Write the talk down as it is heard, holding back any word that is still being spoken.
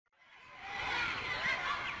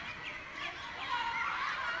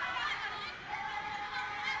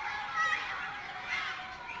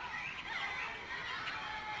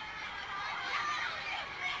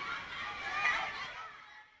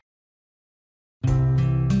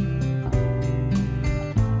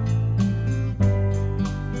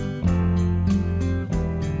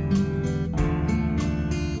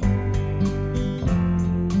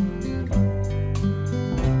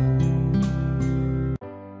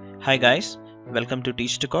Hi guys, welcome to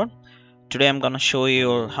Teach to Code. Today I'm gonna show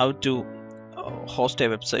you how to host a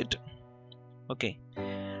website. Okay,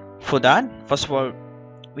 for that, first of all,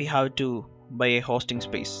 we have to buy a hosting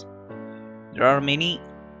space. There are many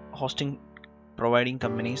hosting providing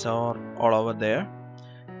companies are all over there.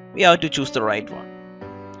 We have to choose the right one.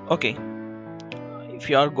 Okay, if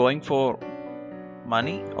you are going for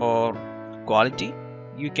money or quality,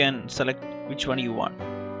 you can select which one you want.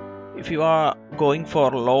 If you are going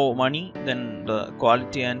for low money, then the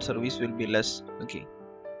quality and service will be less. Okay,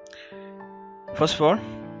 first of all,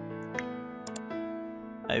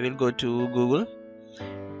 I will go to Google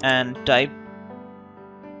and type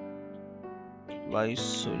y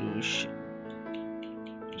solution.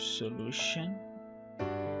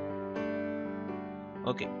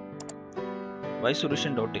 Okay,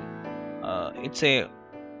 ysolution.in. It's a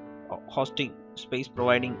hosting space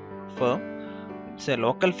providing firm. It's a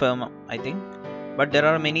local firm, I think, but there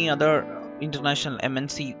are many other international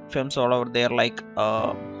MNC firms all over there, like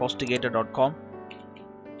hostgator.com,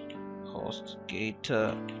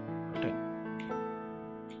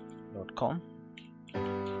 hostgator.com.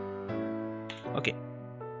 Okay,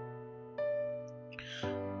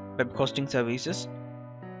 web hosting services.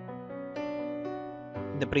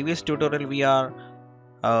 In the previous tutorial we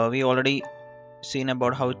already seen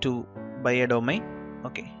about how to buy a domain.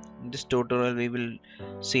 Okay, in this tutorial we will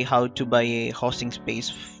see how to buy a hosting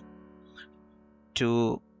space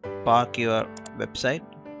to park your website.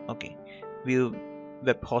 Okay, view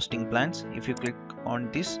web hosting plans. If you click on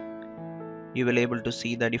this, you will able to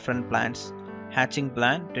see the different plans. Hatching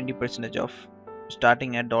plan, 20% off,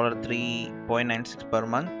 starting at $3.96 per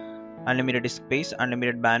month. Unlimited disk space,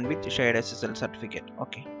 unlimited bandwidth, shared SSL certificate.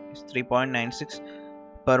 Okay, it's 3.96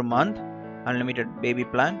 per month. Unlimited baby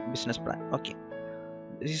plan, business plan. Okay,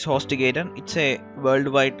 this is HostGator. It's a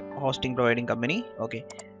worldwide hosting providing company. Okay,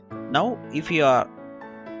 now if you are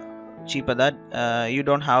cheaper that you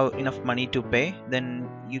don't have enough money to pay, then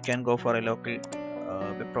you can go for a local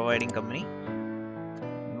web providing company.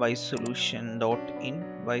 ysolution.in.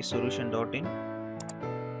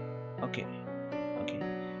 Okay,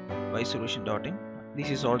 ysolution.in. This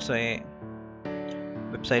is also a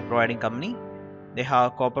website providing company. They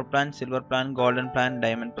have copper plan, silver plan, golden plan,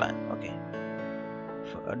 diamond plan. Okay,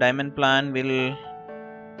 diamond plan will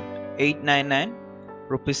 899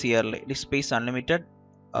 rupees yearly. Disk space unlimited,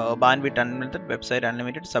 bandwidth unlimited, website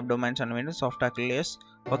unlimited, subdomains unlimited, software clears.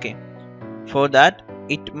 Okay, for that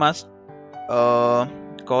it must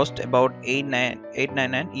cost about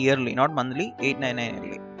 899 yearly, not monthly. 899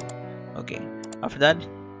 yearly. Okay, after that,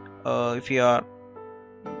 if you are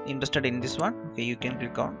interested in this one, okay, you can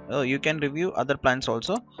click on you can review other plans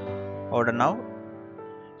also. Order now.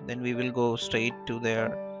 Then we will go straight to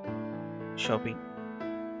their shopping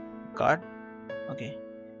cart. Okay,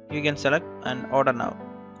 you can select and order now,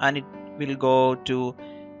 and it will go to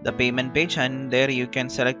the payment page, and there you can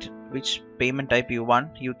select which payment type you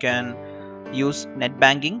want. You can use net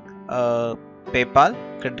banking, PayPal,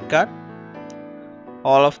 credit card,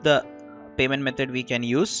 all of the payment method we can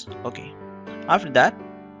use. Okay, after that,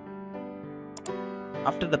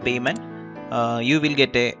 after the payment, you will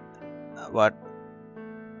get a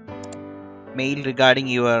mail regarding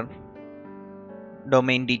your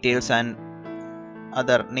domain details and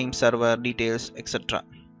other name server details, etc.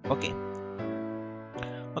 Okay,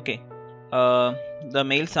 the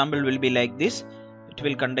mail sample will be like this. It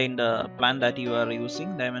will contain the plan that you are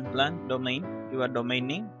using, diamond plan, domain, your domain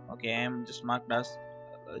name. Okay, I am just marked as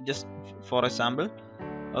just for a sample.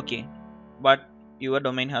 Okay, but your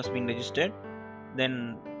domain has been registered,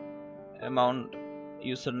 then amount,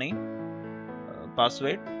 username,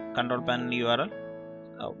 password, control panel URL,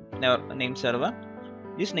 name server.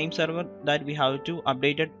 This name server that we have to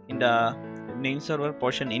update it in the name server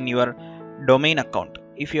portion in your domain account.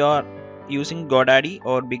 If you are using GoDaddy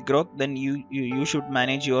or BigGrok, then you should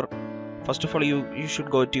manage your, first of all you should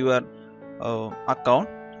go to your account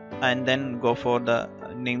and then go for the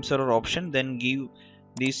name server option, then give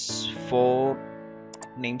these 4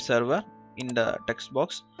 name server in the text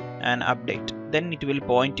box and update. Then it will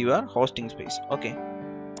point to your hosting space. Okay,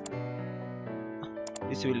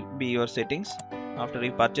 this will be your settings. After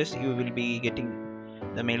you purchase, you will be getting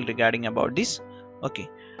the mail regarding about this. Okay,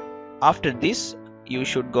 after this you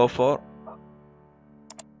should go for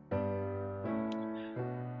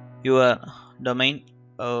your domain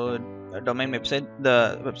website,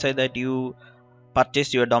 the website that you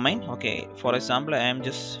purchased your domain. Okay, for example, I am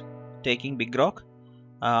just taking BigRok.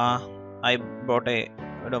 I bought a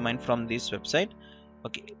domain from this website.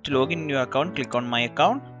 Okay, to log in your account, click on my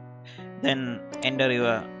account, then enter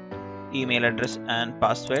your email address and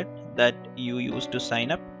password that you use to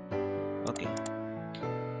sign up. Okay.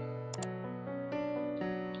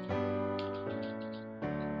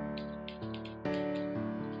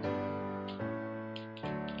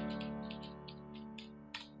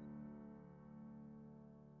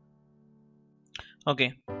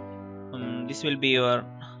 Okay. This will be your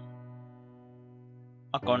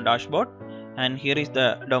account dashboard, and here is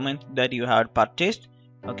the domain that you have purchased.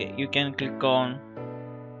 Okay, you can click on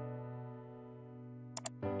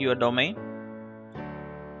your domain.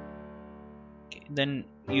 Okay, then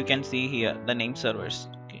you can see here the name servers.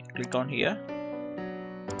 Okay, click on here,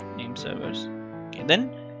 name servers. Okay,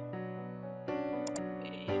 then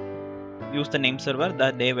use the name server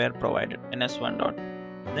that they were provided, ns1 dot.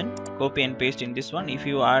 Then copy and paste in this one. If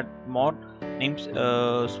you add more names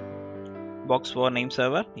box for name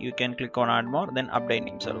server, you can click on add more, then update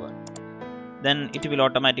name server. Then it will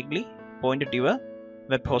automatically point to your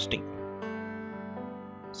web hosting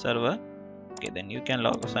server. Okay, then you can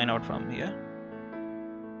sign out from here.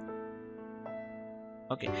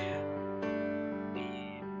 Okay,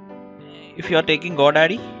 if you are taking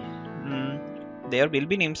GoDaddy, there will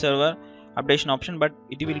be name server updation option, but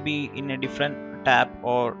it will be in a different tab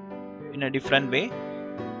or in a different way.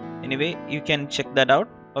 Anyway, you can check that out.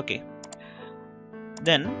 Okay,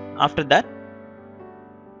 then after that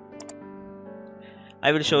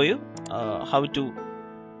I will show you how to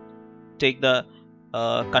take the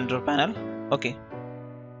control panel.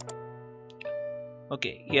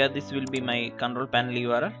 Okay, here this will be my control panel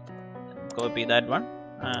URL. Copy that one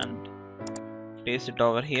and paste it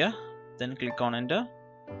over here, then click on enter.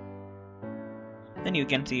 Then you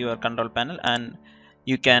can see your control panel, and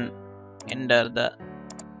you can enter the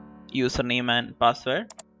username and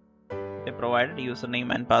password. They provided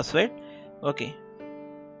username and password. Okay,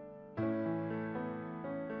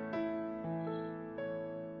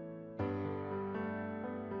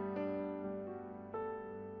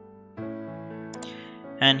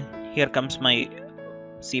 and here comes my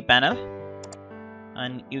cPanel,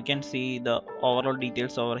 and you can see the overall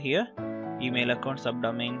details over here: email account,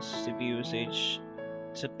 subdomains, CPU usage,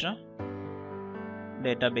 etc.,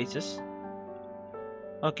 databases.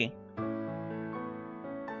 Okay,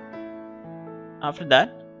 after that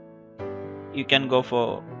you can go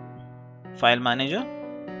for file manager,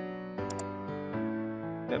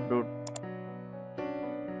 webroot.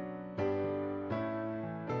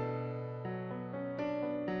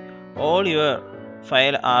 All your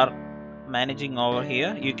file are managing over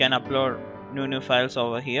here. You can upload new files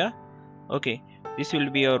over here. Okay, this will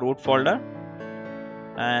be your root folder,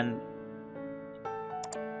 and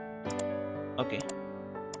okay,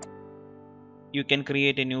 you can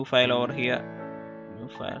create a new file over here,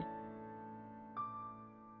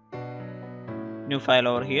 new file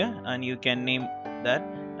over here, and you can name that.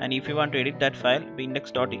 And if you want to edit that file,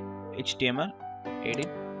 index.html, edit,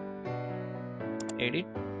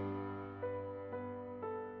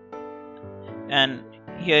 and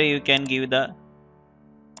here you can give the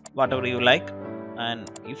whatever you like. And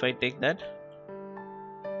if I take that,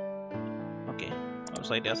 okay, our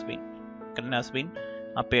site has been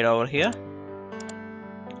appeared over here.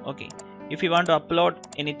 Okay, if you want to upload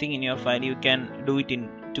anything in your file, you can do it in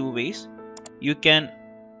two ways. You can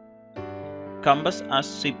compass as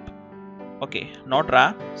zip, okay, not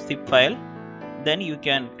RAR, zip file. Then you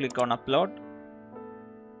can click on upload,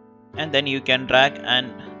 and then you can drag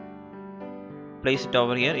and place it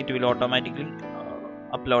over here. It will automatically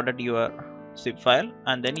upload your zip file,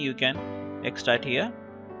 and then you can extract here.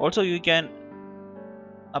 Also, you can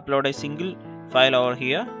upload a single file over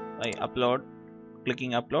here by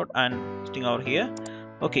clicking upload and sitting over here.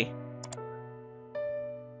 Okay,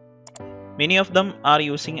 many of them are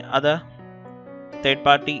using other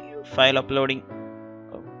third-party file uploading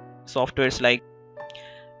softwares like,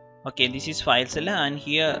 okay, this is FileZilla, and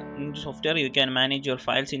here in software you can manage your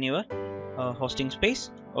files in your hosting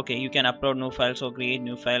space. Okay, you can upload new files or create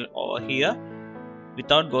new file over here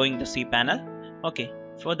without going the cPanel. Okay,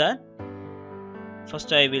 for that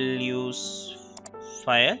first I will use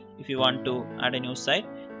file. If you want to add a new site,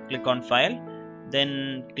 click on file,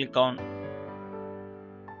 then click on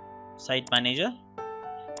site manager.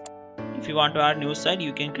 If you want to add new site,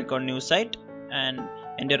 you can click on new site and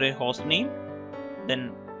enter a host name.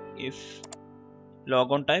 Then if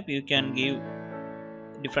logon type, you can give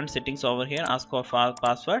different settings over here. Ask for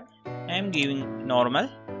password. I am giving normal.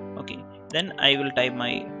 Okay, then I will type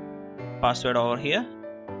my password over here.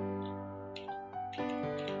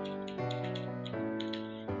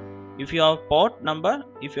 If you have port number,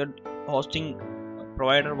 if your hosting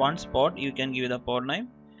provider wants port, you can give the port name.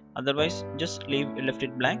 Otherwise, just left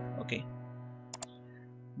it blank. Okay,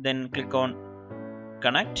 then click on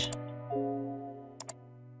connect.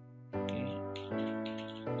 Okay,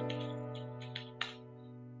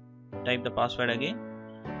 type the password again.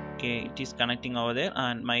 Okay, it is connecting over there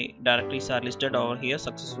and my directories are listed over here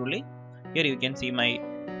successfully. Here you can see my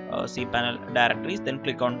cPanel directories. Then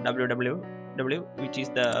click on www, which is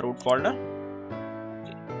the root folder.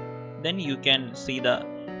 Okay. Then you can see the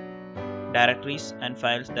directories and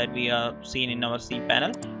files that we are seen in our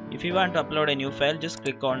cPanel. If you want to upload a new file, just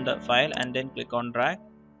click on the file and then click on drag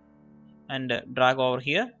and drag over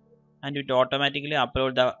here, and it automatically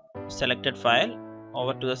upload the selected file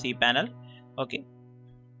over to the cPanel. Okay,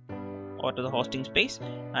 or to the hosting space.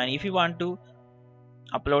 And if you want to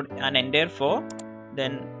upload an entire form,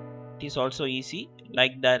 then it is also easy.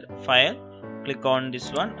 Like that file, click on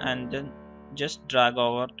this one and then just drag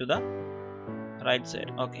over to the right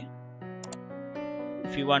side. Okay,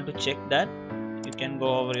 if you want to check that, you can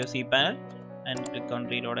go over your cPanel and click on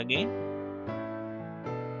reload again,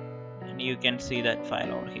 and you can see that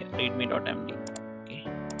file over here, readme.md. Okay,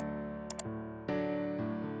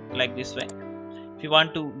 like this way. If you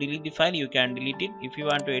want to delete the file, you can delete it. If you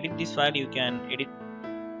want to edit this file, you can edit.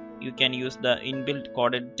 You can use the inbuilt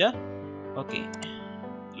code editor. Okay,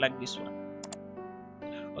 like this one.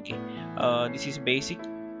 Okay, this is basic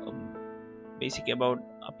about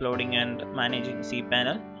uploading and managing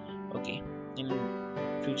cPanel. Okay, in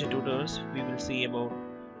future tutorials we will see about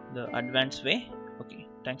the advanced way. Okay,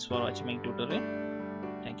 thanks for watching my tutorial.